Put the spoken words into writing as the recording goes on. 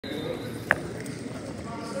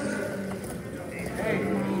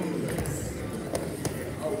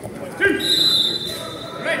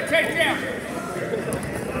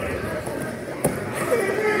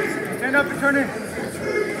Stand up and turn in.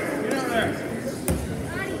 Get over there.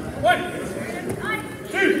 1,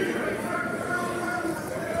 2.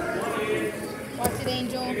 Watch it,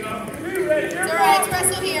 Angel. It's alright,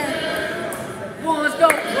 wrestle here. Come on, let's go.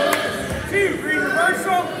 2, green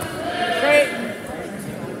reversal. Great.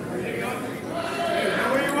 Go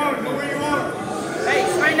where you want, go where you want. Hey,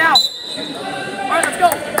 straight now. Alright, let's go.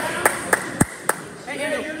 Hey,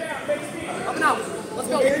 Angel. Up and out. Let's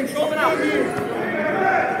go. Up and out.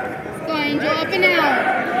 Let's go, Angel. Up and out.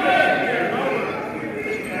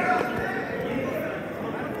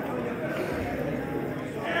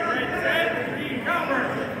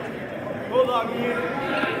 Bulldog here.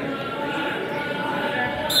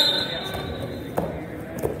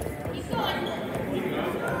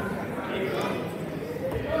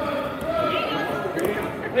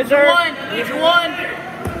 Get your one. Get your one.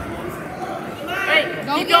 Hey,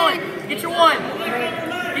 Go keep again. going. Get your one.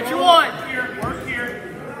 Get your one. Here, work here.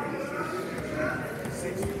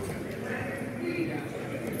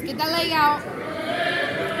 Get that leg out.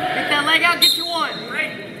 Get that leg out. Get your one.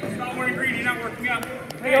 Great. Stop wearing green, you're not working out.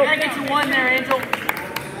 Hey, get your one there, Angel.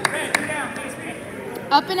 Hey, get down, face me.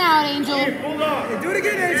 Up and out, Angel. Bulldog. Hey, do it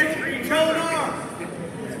again, Angel. Control it arm.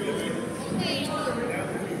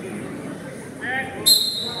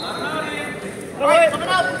 Alright, coming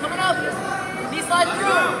up. Coming up. Knee slide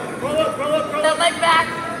through. Roll up, roll up, roll That up. leg back.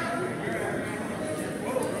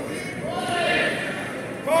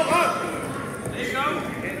 Roll up. There you go.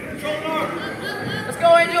 Control it arm. Let's go,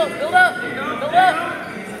 Angel. Build up. Build up.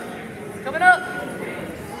 Coming up.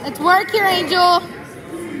 Let's work here, Angel. Dude,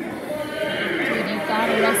 you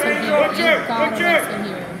gotta wrestle here. You gotta wrestle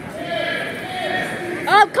here.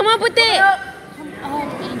 Oh, come up with it. Up. Come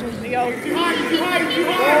up, Angel. Too high, too high, too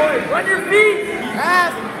high. Run your feet.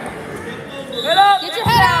 Pass. Head up. Get your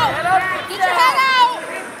head out. Head up. Get your head out.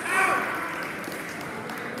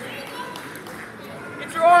 Get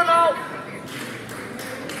your arm out.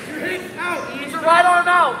 Get your right arm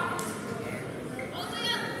out.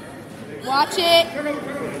 Watch it.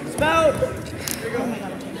 Spout.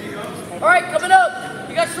 All right, coming up.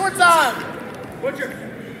 You got shorts on. Butcher.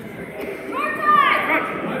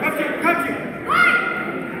 Cut you, cut you.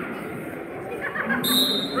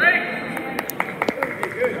 Break. Okay,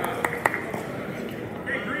 good.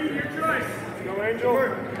 Okay, green, your choice. Go, Angel.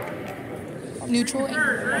 Neutral.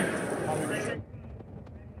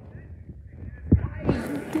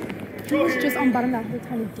 He was just unbuttoned that whole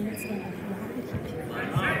time he didn't stand up.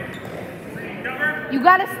 You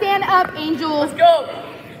gotta stand up, Angel. Let's go.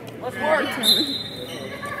 Let's work. Mix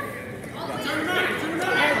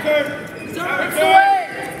away.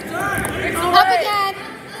 Mix Up away. again.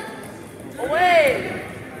 Away.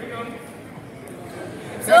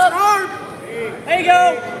 Mix up. There you go.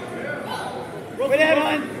 Put that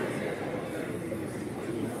on.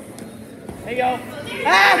 There you go.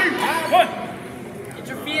 Ah! Get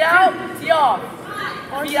your feet out. Tee off.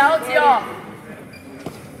 Feet out. Tee off.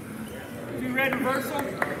 2 red reversal.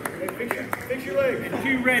 Hey, fix your leg. And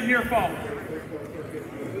 2 red near fall.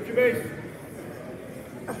 Put your base.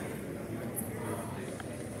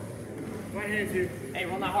 Right hands here. Hey,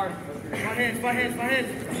 run that hard. Right hands, right hands, right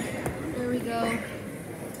hands. There we go.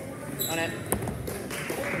 On it.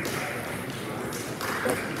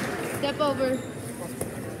 Step over. You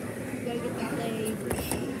gotta get that leg.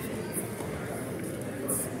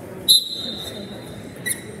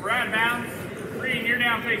 We're out of bounds. Green, you're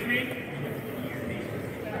down, face me.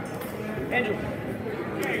 Angel.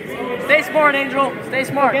 Stay smart, Angel. Stay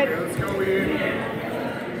smart. Let's go in.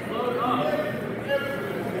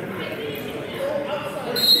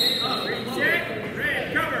 Check.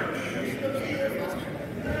 Red, cover.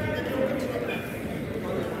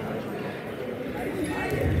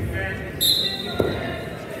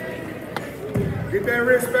 Get that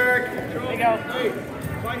wrist back. There you go. Hey,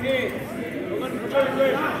 right hand. Don't let him control your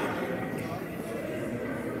wrist.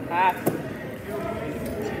 Half.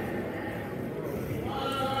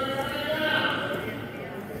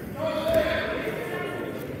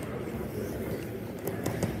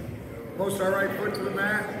 Post our right foot to the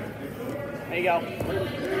mat. There you go.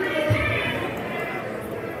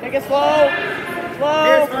 Take it slow. Slow.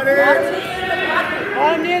 Hands, right hands.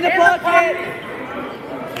 Bottom knee in the pocket.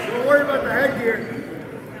 Don't worry about the headgear.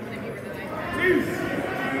 2.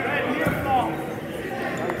 Red near fall.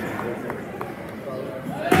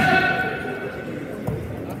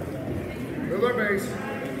 Build our base.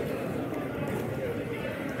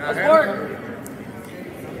 Let's work.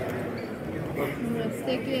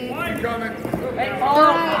 Stick it. Keep coming. Hey,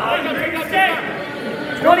 follow.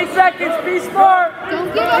 20 seconds. Be smart.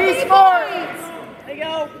 Don't give up Be any smart. points. There you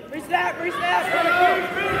go. Be Snap, re-snap.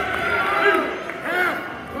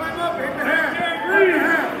 Climb up, hit the half.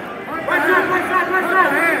 Right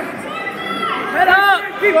side. Head up.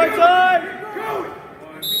 Keep right side.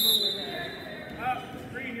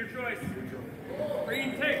 Green, your choice. Green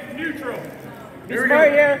takes neutral. Be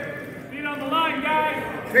smart here. Feet on the line,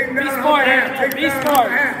 guys. Be smart here. Be smart.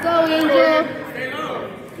 Go, Angel.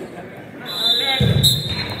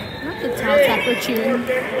 Not the top tapper tune.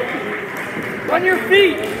 On your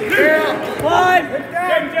feet. Climb.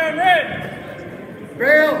 Take down red.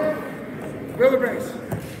 Bail. Build a brace.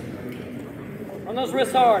 On those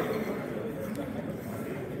wrists hard.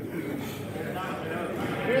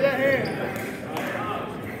 Clear that hand.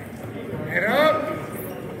 Head up.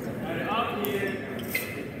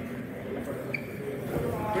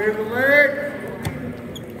 Clear the leg.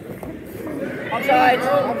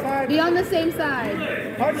 Outside. Be on the same side.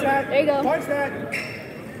 Punch that. There you go. Punch that.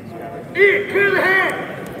 Eat. Clear the hand.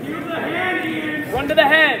 Use the hand, Ian. Run to the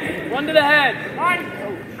head. Run to the head. 1,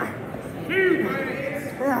 2,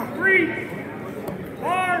 3,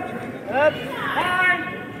 4, 5.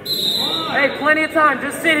 Hey, plenty of time.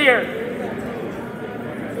 Just sit here.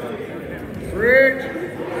 Bridge.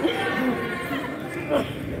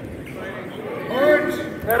 Punch.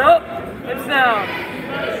 Head up. Hips down.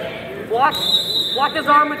 Block his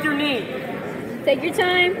arm with your knee. Take your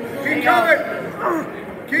time. Keep coming.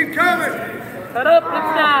 Keep coming. Head up,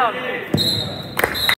 hips down.